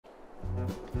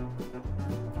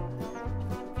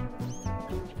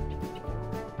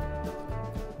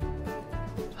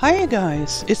Hi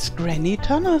guys, it's Granny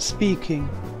Tana speaking.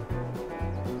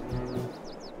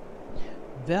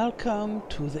 Welcome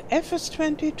to the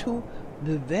FS22,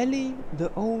 The Valley,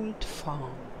 the Old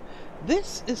Farm.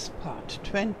 This is part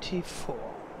 24.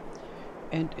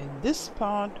 And in this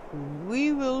part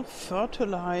we will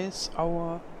fertilize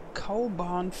our cow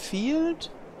barn field,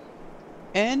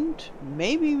 and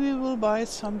maybe we will buy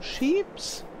some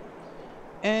sheeps,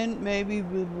 and maybe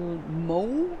we will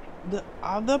mow the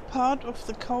other part of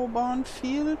the cow barn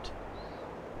field.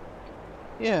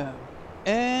 Yeah,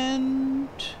 and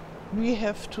we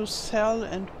have to sell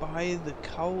and buy the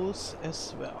cows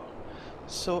as well.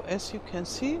 So as you can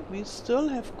see, we still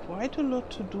have quite a lot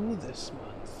to do this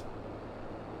month.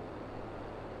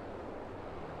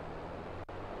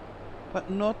 But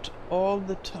not all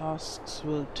the tasks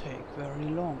will take very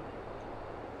long.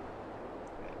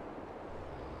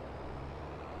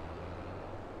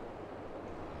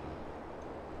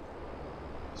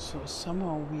 So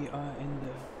somehow we are in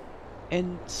the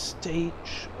end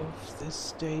stage of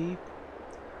this day.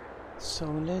 So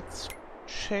let's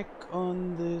check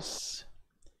on this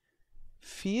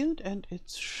field and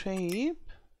its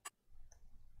shape.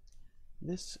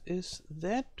 This is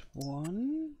that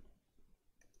one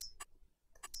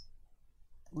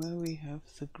where we have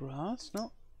the grass.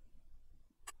 No.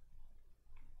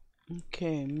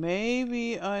 Okay,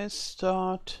 maybe I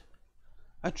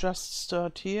just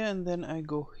start here and then I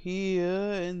go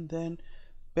here and then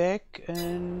back,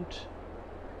 and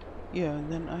yeah,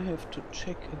 then I have to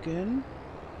check again.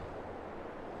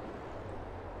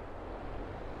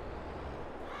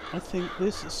 I think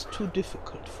this is too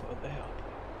difficult for the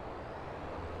helper.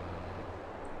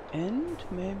 And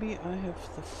maybe I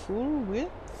have the full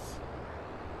width,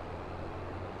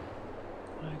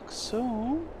 like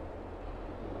so.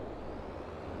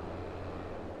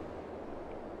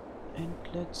 And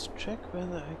let's check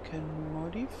whether I can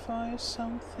modify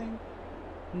something.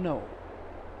 No.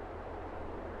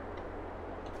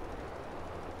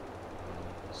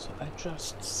 So I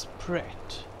just spread.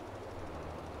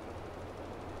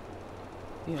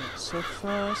 Yeah, so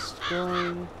first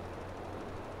going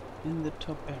in the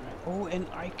top area. Oh, and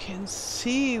I can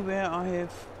see where I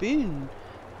have been.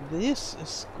 This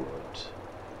is good.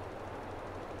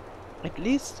 At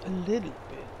least a little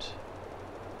bit.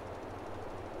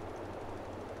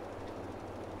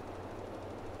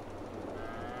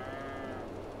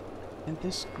 And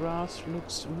this grass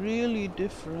looks really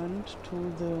different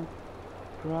to the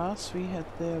grass we had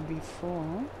there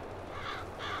before.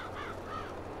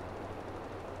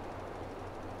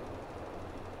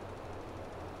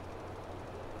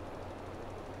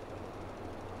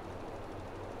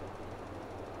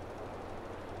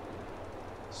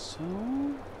 So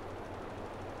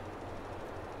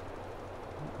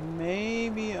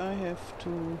maybe I have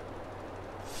to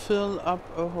fill up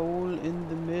a hole in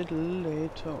the middle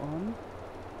later on,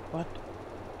 but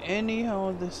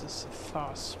anyhow this is a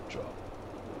fast job.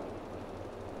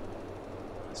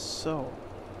 So,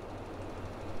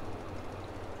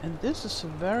 and this is a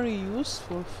very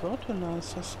useful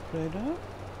fertilizer spreader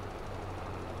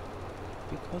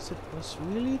because it was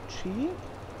really cheap.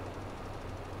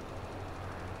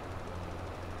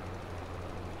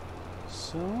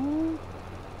 So,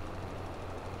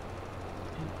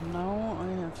 and now I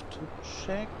have to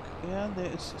check. Yeah,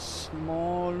 there is a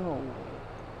small hole.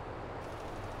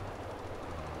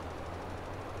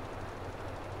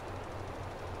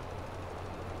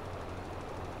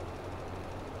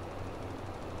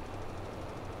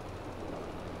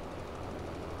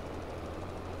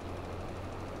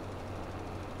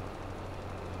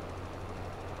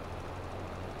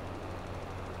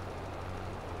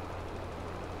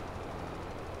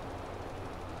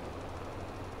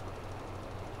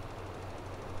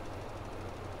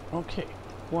 Okay,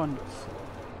 wonderful.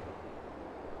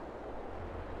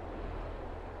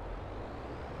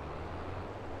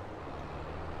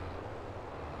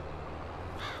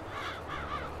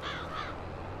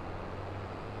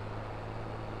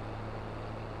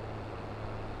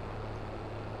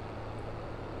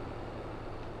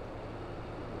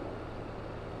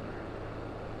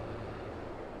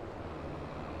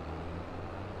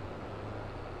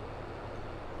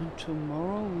 And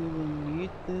tomorrow we will need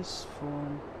this for...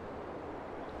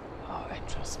 Oh, I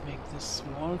just make this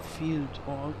small field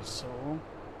also,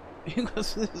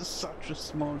 because this is such a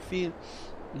small field.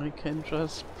 I can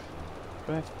just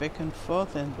drive back and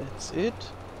forth and that's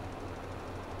it.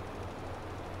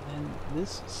 And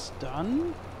this is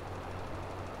done.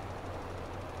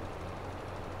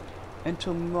 And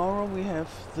tomorrow we have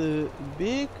the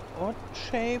big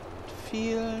odd-shaped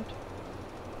field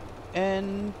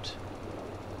and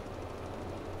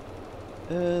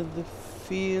the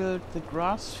field, the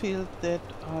grass field that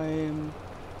I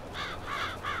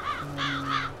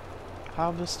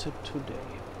harvested today.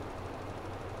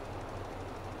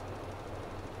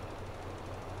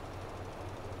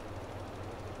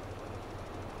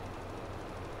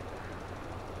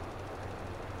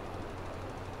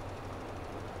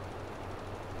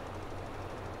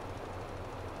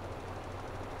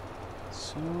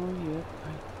 So yet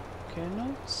I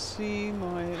cannot see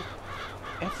my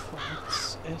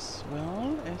efforts as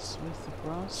well as with the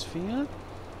grass field.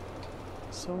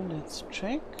 So let's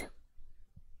check.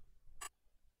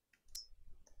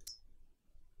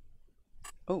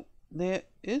 Oh, there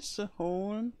is a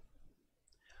hole.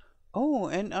 Oh,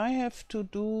 and I have to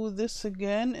do this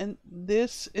again, and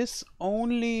this is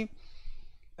only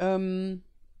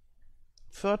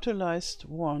fertilized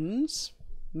once,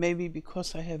 maybe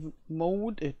because I have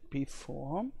mowed it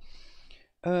before,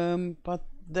 but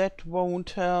that won't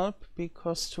help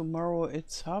because tomorrow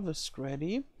it's harvest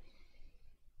ready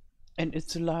and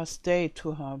it's the last day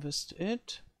to harvest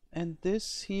it. And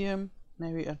this here,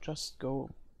 maybe I just go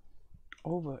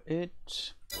over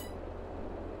it.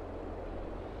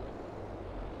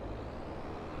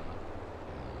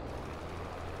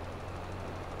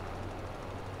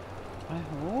 I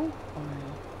hope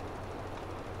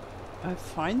I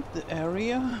find the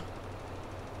area.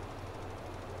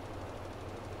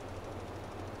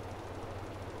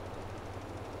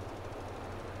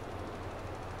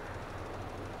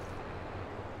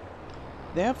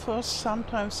 Therefore,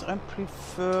 sometimes I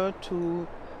prefer to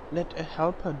let a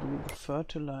helper do the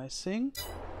fertilizing,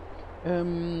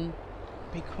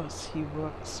 because he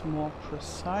works more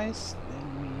precise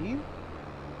than me.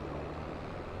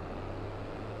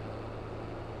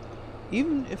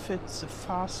 Even if it's a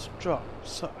fast job,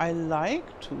 so I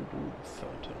like to do the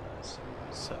fertilizing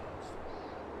myself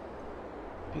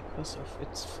because of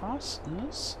its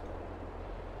fastness.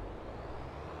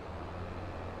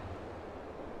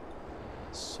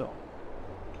 So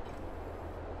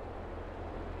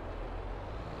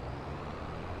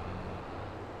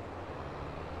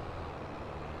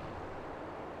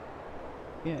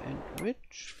yeah, and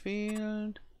which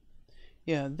field?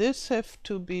 Yeah, this have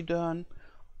to be done.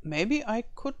 Maybe I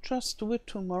could just do it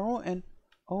tomorrow, and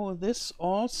oh, this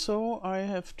also I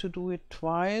have to do it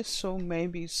twice, so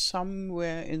maybe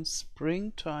somewhere in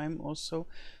springtime or so.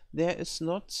 There is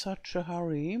not such a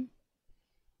hurry.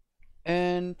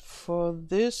 And for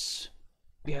this,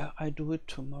 yeah, I do it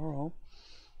tomorrow,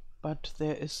 but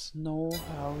there is no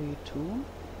hurry too.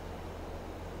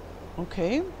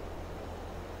 Okay.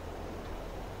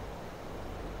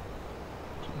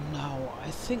 Now,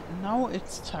 I think now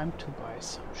it's time to buy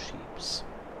some sheeps.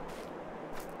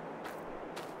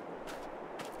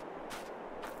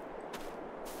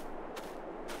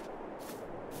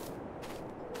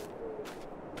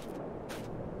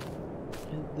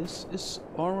 And this is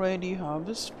already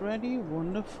harvest ready,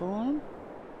 wonderful.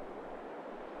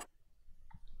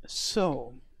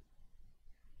 So,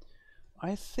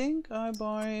 I think I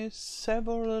buy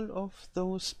several of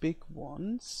those big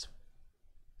ones.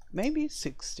 Maybe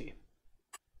 60.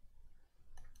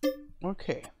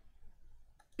 Okay.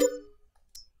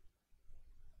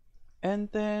 And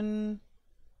then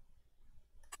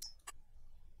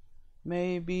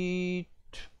maybe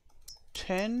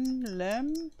 10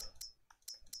 lamb.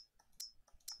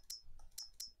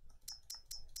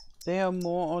 They are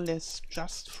more or less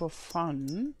just for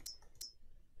fun.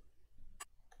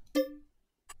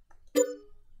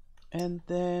 And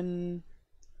then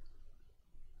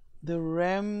the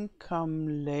ram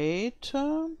come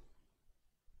later.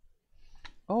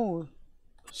 Oh,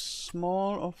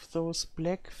 small of those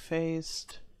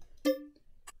black-faced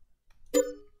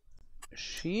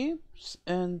sheep.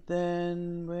 And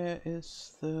then where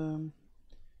is the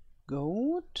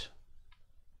goat?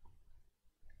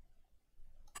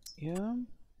 Yeah.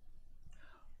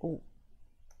 Oh,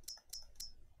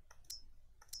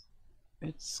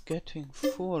 it's getting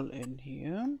full in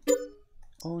here.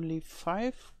 Only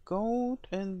 5 goat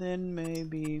and then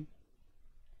maybe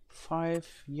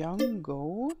 5 young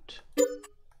goat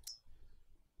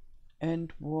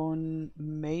and 1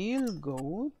 male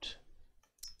goat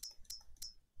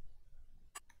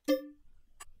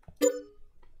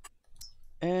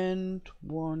and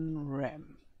 1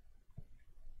 ram.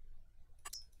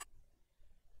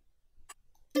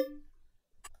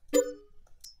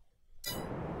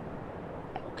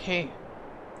 Okay.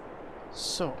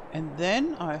 So, and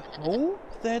then I hope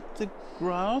that the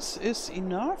grass is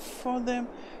enough for them.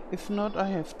 If not, I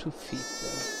have to feed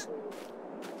them.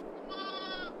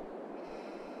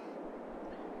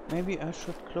 Maybe I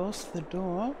should close the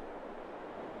door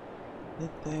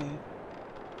that they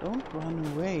Don't run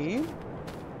away.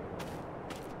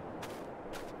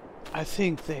 I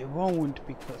think they won't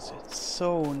because it's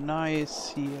so nice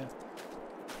here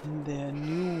in their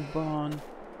new barn.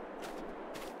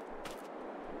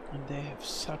 And they have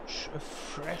such a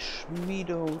fresh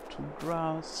meadow to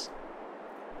grass.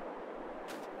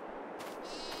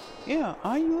 Yeah,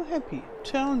 are you happy?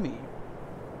 Tell me.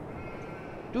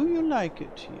 Do you like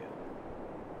it here?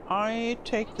 I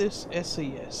take this as a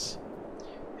yes.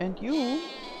 And you?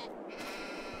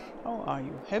 How are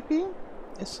you? Happy?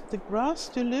 Is the grass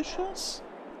delicious?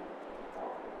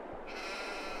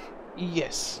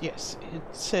 Yes, yes, it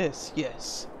says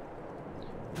yes.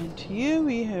 And here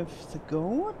we have the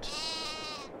goat.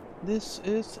 This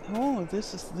is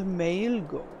the male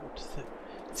goat, the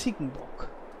Ziegenbock.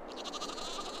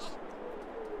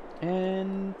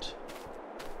 And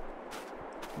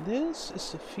this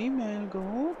is the female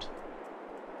goat.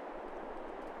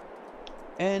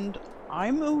 And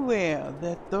I'm aware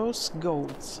that those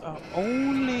goats are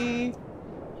only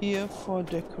here for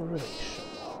decoration.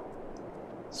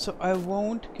 So I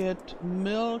won't get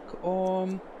milk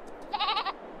or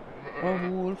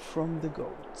wool from the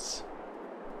goats.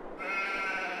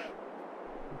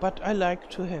 But I like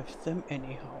to have them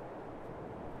anyhow.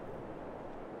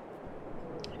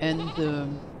 And the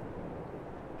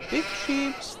big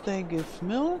sheeps, they give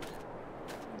milk.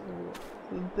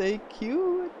 They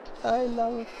cute. I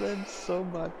love them so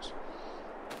much.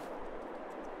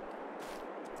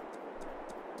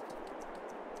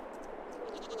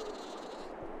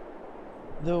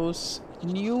 Those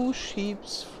new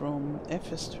sheeps from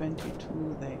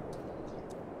FS22,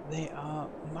 they are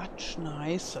much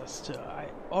nicer still. I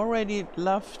already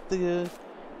loved the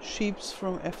sheeps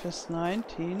from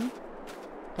FS19,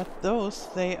 but those,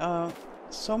 they are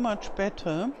so much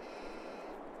better.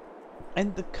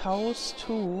 And the cows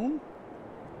too.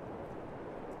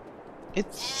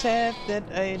 It's sad that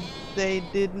they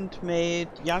didn't make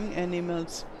young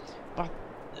animals, but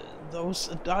those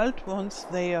adult ones,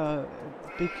 they are a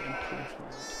big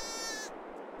improvement.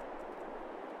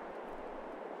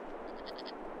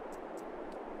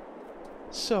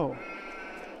 So,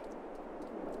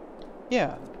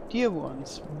 yeah, dear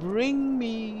ones,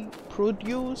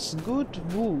 produce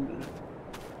good wool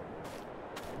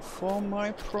for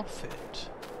my profit.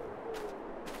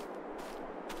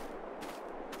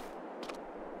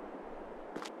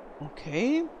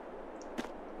 Okay.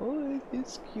 Oh,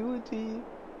 this cutie.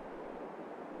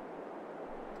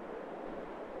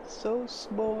 So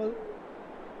small.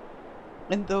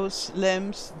 And those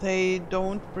lambs, they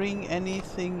don't bring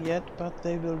anything yet, but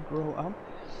they will grow up.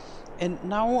 And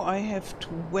now I have to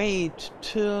wait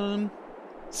till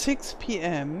 6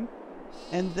 p.m.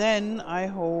 and then I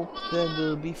hope there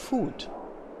will be food.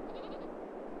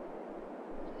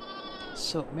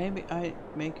 So maybe I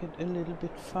make it a little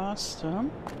bit faster.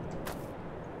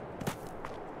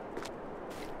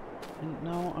 And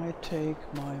now I take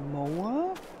my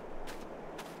mower.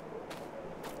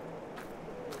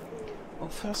 Oh,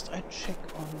 first I check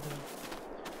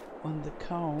on the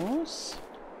cows.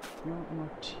 No,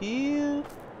 not here.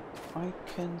 I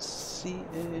can see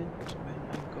it when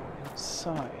I go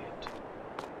inside.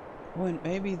 Oh, and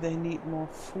maybe they need more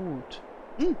food.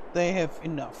 They have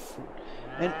enough food.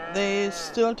 And they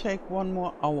still take 1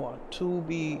 more hour to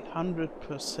be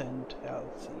 100%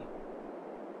 healthy.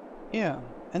 Yeah,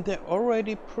 and they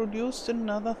already produced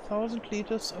another 1,000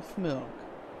 liters of milk.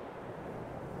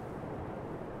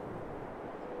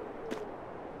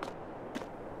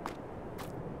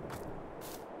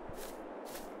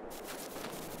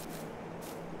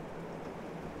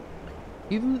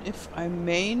 Even if I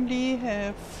mainly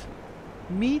have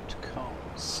meat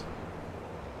cows.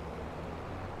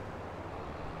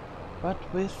 But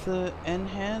with the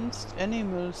enhanced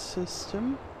animal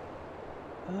system,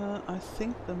 I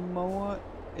think the mower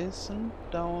isn't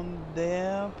down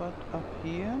there, but up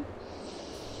here.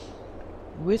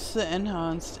 With the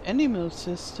enhanced animal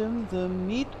system, the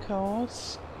meat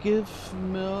cows give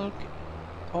milk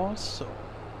also.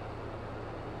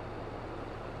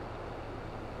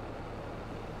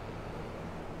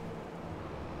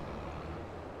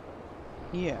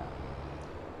 Yeah.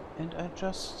 And I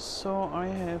just saw I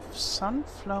have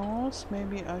sunflowers.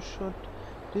 Maybe I should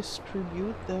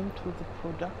distribute them to the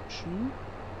production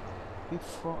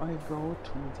before I go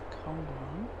to the cow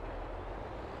barn.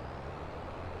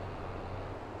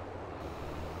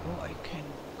 Oh, I can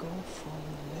go from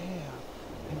there.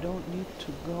 I don't need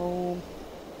to go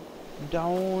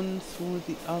down through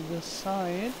the other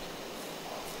side.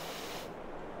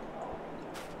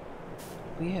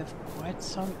 We have quite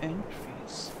some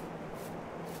entries.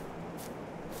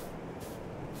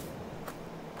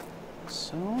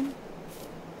 So,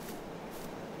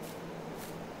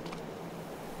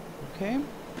 Okay.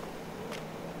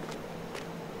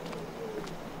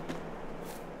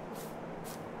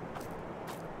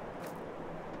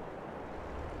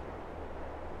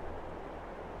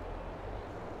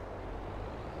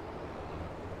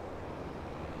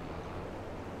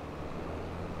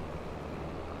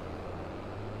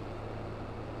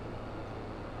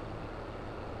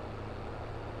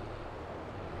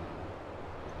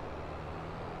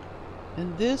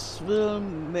 And this will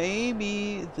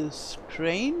maybe the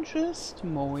strangest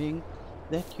mowing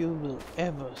that you will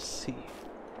ever see.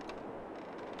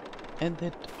 And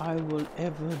that I will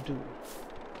ever do.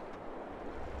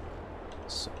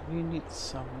 So we need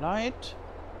some light.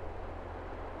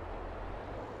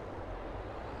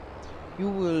 You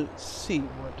will see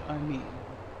what I mean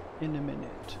in a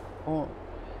minute or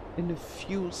in a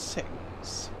few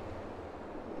seconds.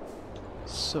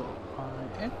 So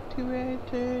I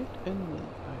activate it and then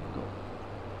I go.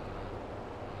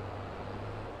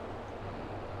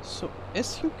 So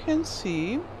as you can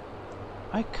see,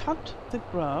 I cut the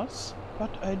grass,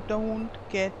 but I don't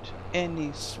get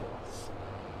any swath.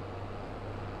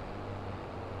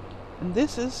 And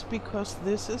this is because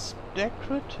this is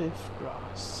decorative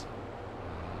grass.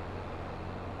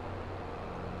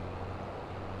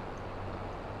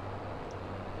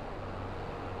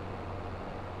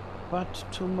 But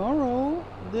tomorrow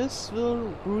this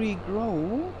will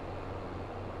regrow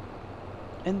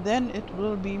and then it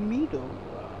will be meadow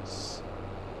grass.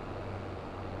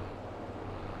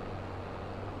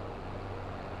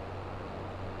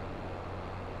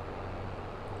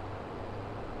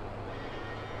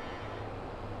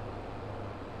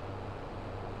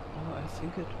 Oh, I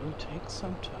think it will take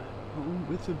some time. Oh,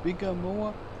 with a bigger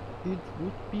mower it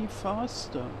would be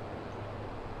faster.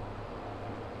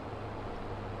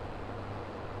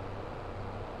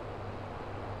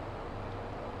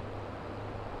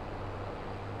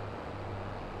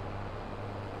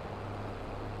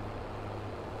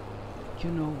 You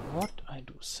know what? I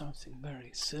do something very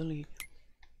silly.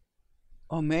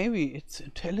 Or maybe it's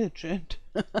intelligent.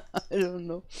 I don't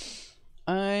know.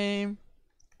 I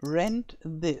rent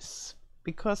this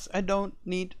because I don't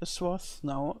need a swath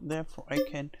now. Therefore I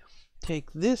can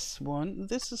take this one.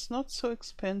 This is not so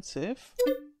expensive.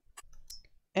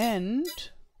 And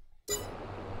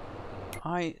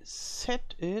I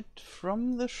set it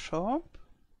from the shop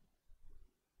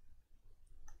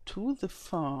to the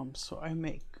farm. So I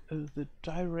make the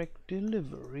direct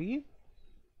delivery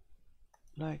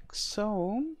like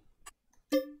so.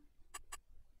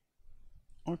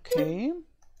 Okay.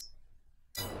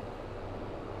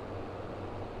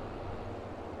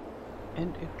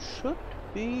 And it should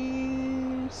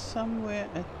be somewhere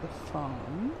at the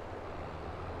farm.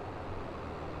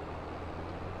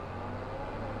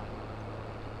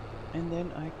 And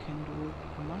then I can do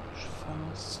it much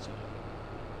faster.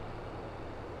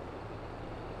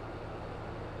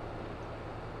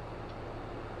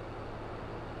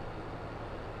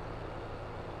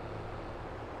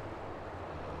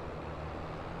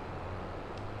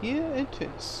 Here it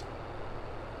is.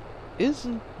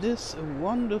 Isn't this a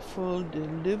wonderful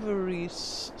delivery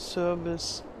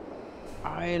service?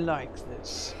 I like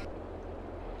this.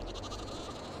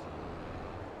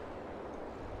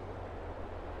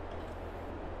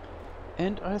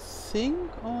 And I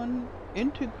think on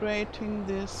integrating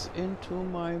this into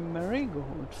my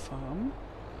marigold farm,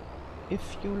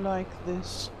 if you like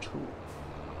this too.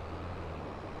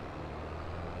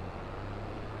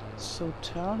 So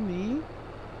tell me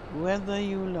whether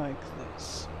you like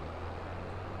this.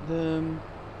 The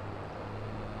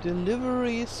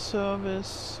delivery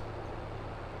service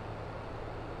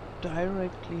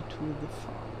directly to the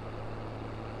farm.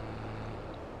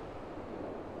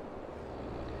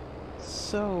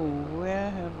 So, where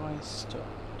have I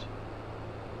stopped?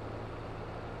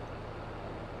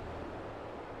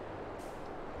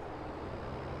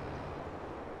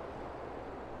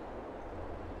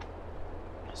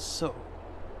 So,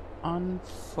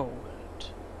 unfold.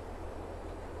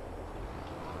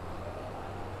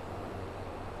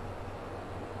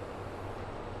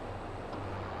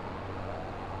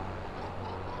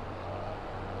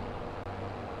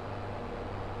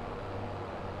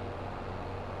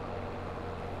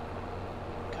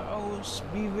 Cows,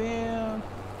 beware!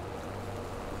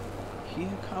 Here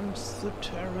comes the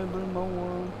terrible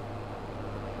mower.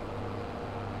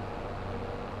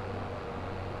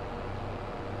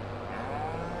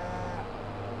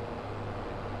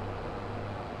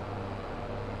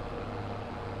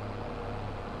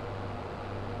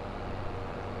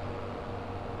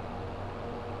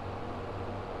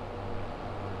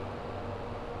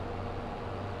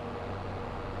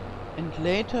 And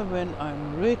later when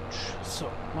I'm rich,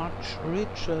 so much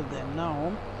richer than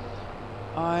now,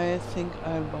 I think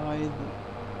I'll buy the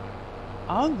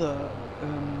other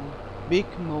big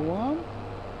mower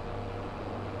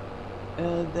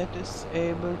that is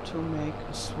able to make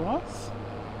a swath,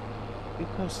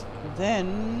 because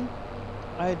then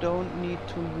I don't need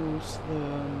to use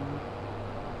the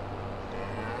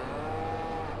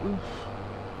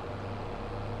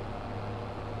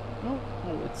no,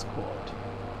 how it's called,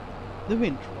 the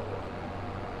windrower.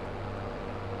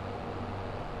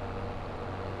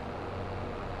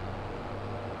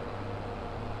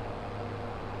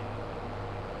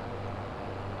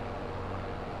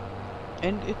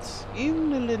 And it's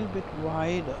even a little bit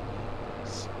wider than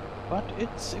this, but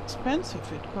it's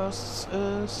expensive. It costs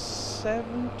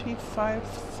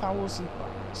 75,000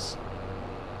 bucks.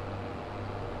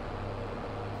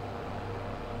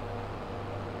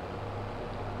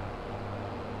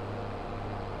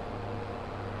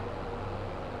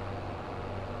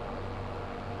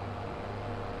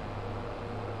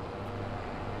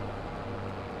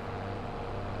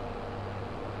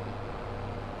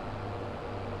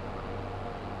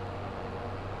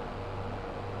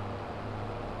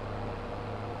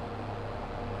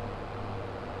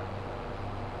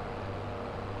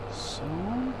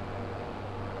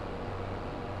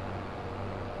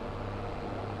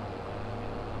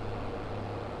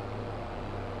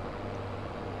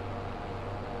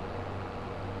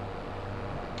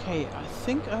 Okay, I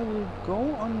think I will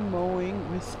go on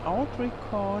mowing without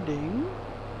recording,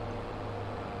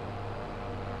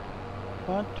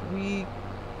 but we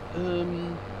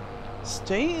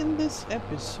stay in this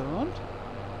episode,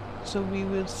 so we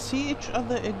will see each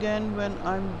other again when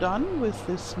I'm done with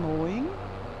this mowing,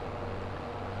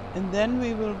 and then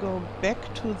we will go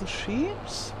back to the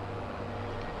sheeps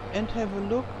and have a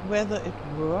look whether it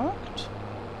worked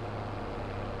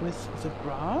with the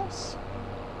grass,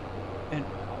 and I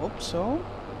hope so.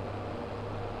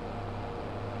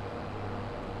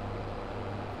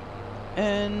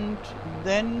 And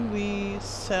then we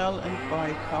sell and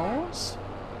buy cows,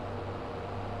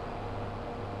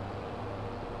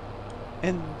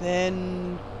 and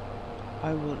then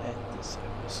I will end this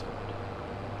episode.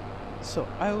 So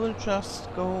I will just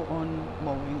go on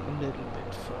mowing a little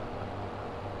bit further.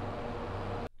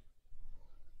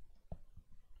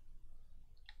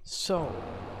 So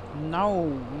now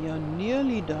we are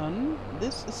nearly done.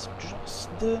 This is just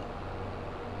the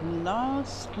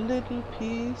last little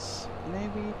piece,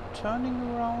 maybe turning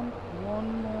around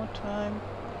one more time.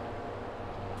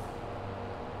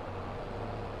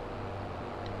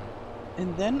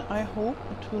 And then I hope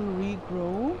it will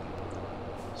regrow.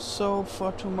 So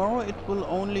for tomorrow it will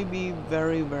only be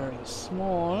very, very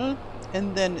small,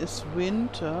 and then it's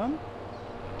winter.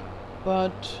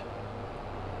 But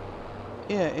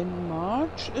yeah, in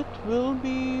March it will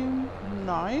be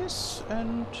nice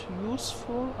and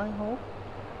useful, I hope.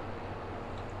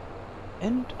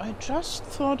 And I just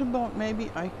thought about maybe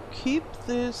I keep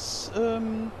this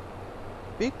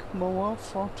big mower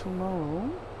for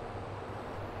tomorrow,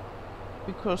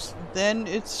 because then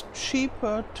it's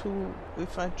cheaper to,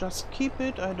 if I just keep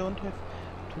it, I don't have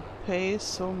to pay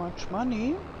so much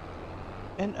money.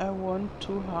 And I want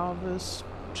to harvest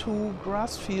 2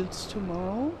 grass fields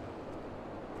tomorrow,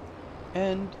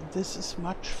 and this is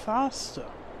much faster.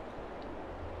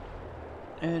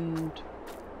 And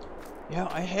yeah,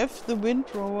 I have the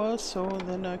windrower, so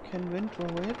then I can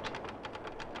windrow it.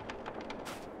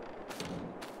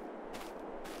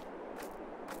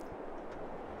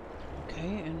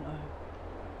 Okay, and I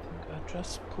think I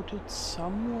just put it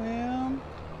somewhere.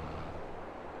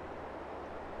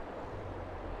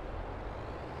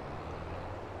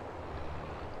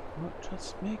 I'll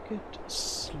just make it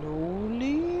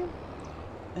slowly,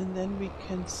 and then we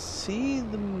can see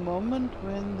the moment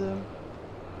when the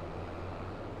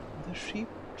sheep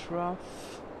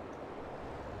trough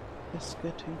is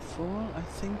getting full. I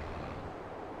think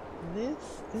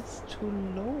this is too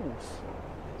low for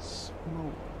this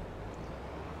mower.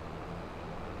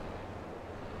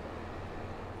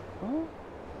 Oh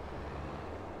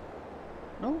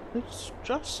no, it's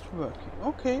just working.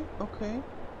 Okay, okay.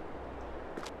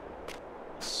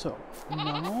 So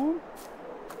now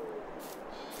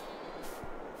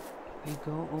we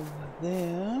go over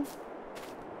there.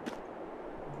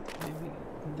 Maybe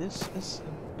this is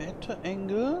a better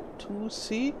angle to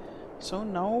see. So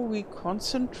now we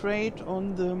concentrate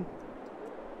on the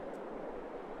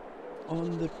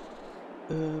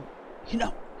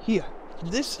here.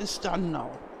 This is done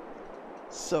now.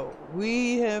 So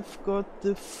we have got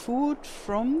the food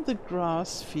from the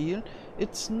grass field.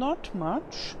 It's not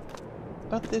much,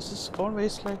 but this is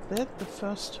always like that the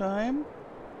first time.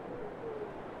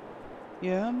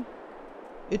 Yeah,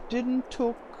 it didn't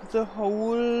took the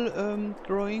whole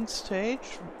growing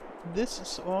stage. This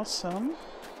is awesome.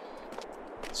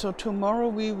 So tomorrow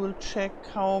we will check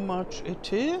how much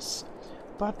it is,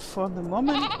 but for the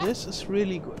moment this is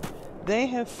really good. They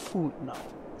have food now,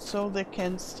 so they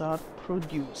can start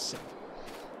producing.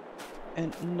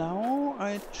 And now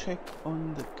I check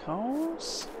on the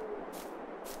cows.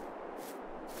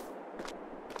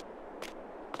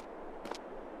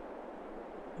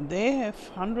 They have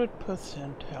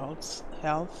 100%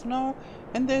 health now,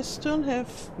 and they still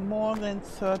have more than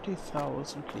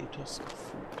 30,000 liters of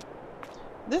food.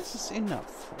 This is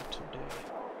enough for today.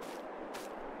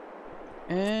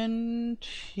 And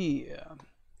here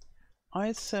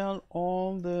I sell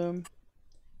all the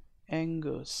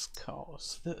Angus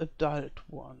cows, the adult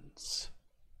ones.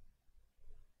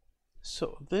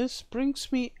 So this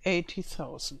brings me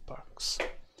 80,000 bucks.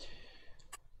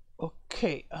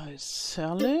 Okay, I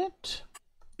sell it.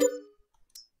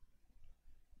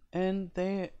 And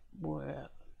they were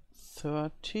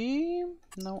 30.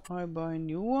 Now I buy a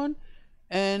new one.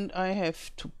 And I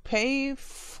have to pay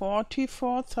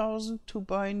 44,000 to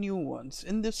buy new ones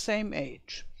in the same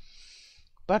age,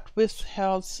 but with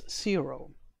health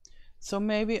 0. So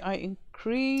maybe I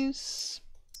increase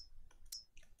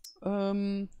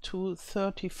to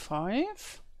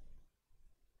 35.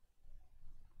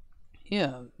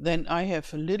 Yeah, then I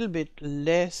have a little bit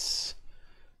less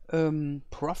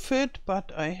profit,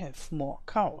 but I have more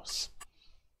cows.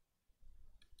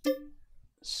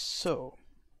 So,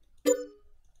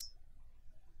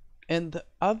 and the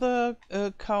other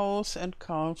cows and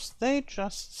calves, they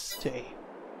just stay.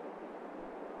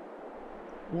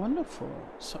 Wonderful.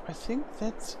 So I think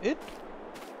that's it.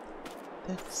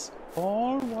 That's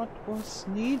all what was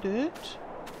needed.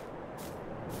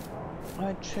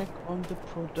 I check on the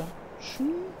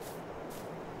production,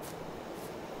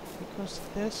 because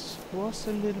this was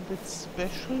a little bit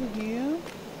special here.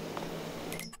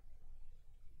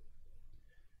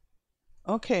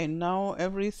 Okay, now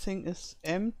everything is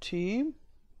empty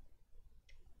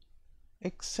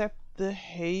except the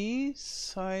hay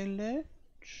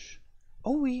silage.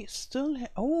 Oh, we still have,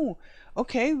 oh,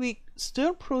 okay, we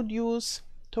still produce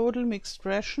total mixed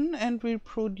ration and we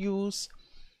produce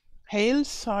hay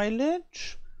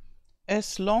silage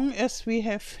as long as we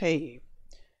have hay.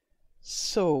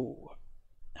 So,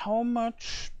 how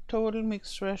much total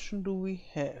mixed ration do we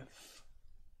have?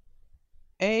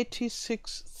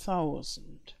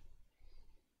 86,000.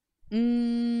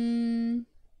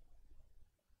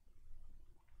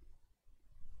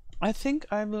 I think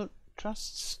I will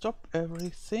just stop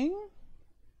everything.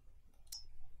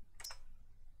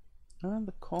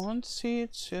 The corn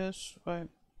seeds, yes, I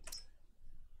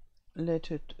let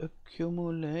it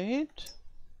accumulate.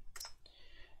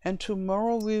 And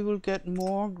tomorrow we will get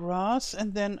more grass,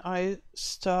 and then I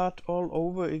start all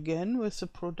over again with the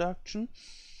production.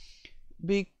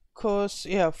 Because,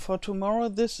 yeah, for tomorrow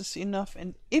this is enough.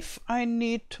 And if I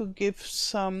need to give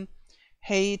some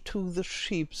hay to the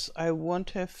sheep, I want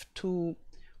to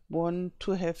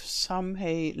have some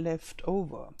hay left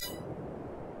over.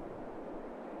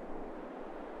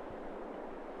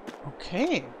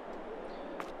 Okay,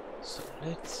 so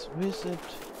let's visit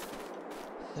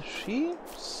the sheep.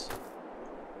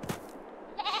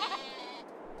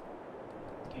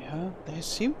 Yeah, they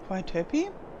seem quite happy.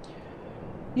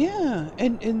 Yeah,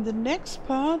 and in the next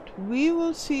part we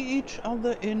will see each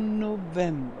other in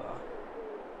November.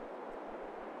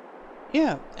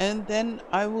 Yeah, and then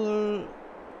I will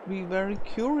be very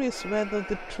curious whether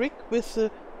the trick with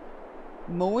the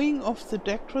mowing of the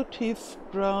decorative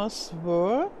grass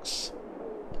works.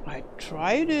 I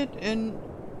tried it in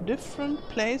different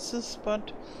places,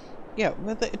 but yeah,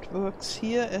 whether it works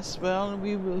here as well,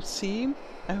 we will see.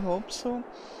 I hope so.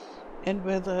 And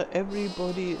whether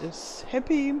everybody is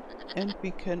happy and we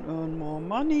can earn more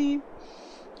money.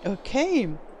 Okay,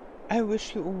 I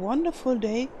wish you a wonderful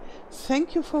day.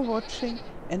 Thank you for watching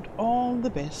and all the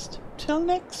best. Till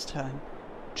next time.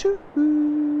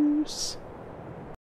 Tschüss.